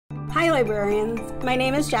Hi librarians, my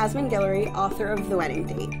name is Jasmine Guillory, author of The Wedding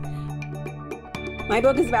Date. My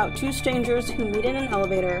book is about two strangers who meet in an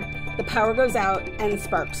elevator, the power goes out, and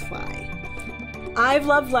sparks fly. I've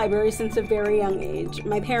loved libraries since a very young age.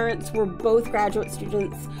 My parents were both graduate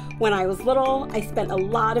students when I was little. I spent a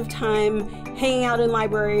lot of time hanging out in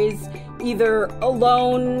libraries, either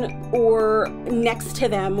alone or next to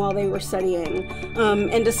them while they were studying,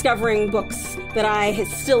 and discovering books that I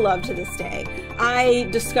still love to this day. I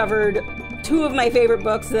discovered two of my favorite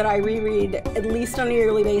books that I reread at least on a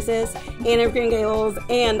yearly basis, Anne of Green Gables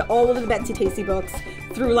and all of the Betsy Tacy books,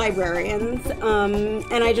 through Librarians.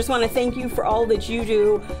 And I just want to thank you for all that you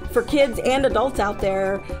do for kids and adults out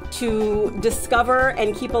there to discover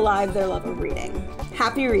and keep alive their love of reading.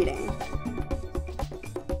 Happy reading.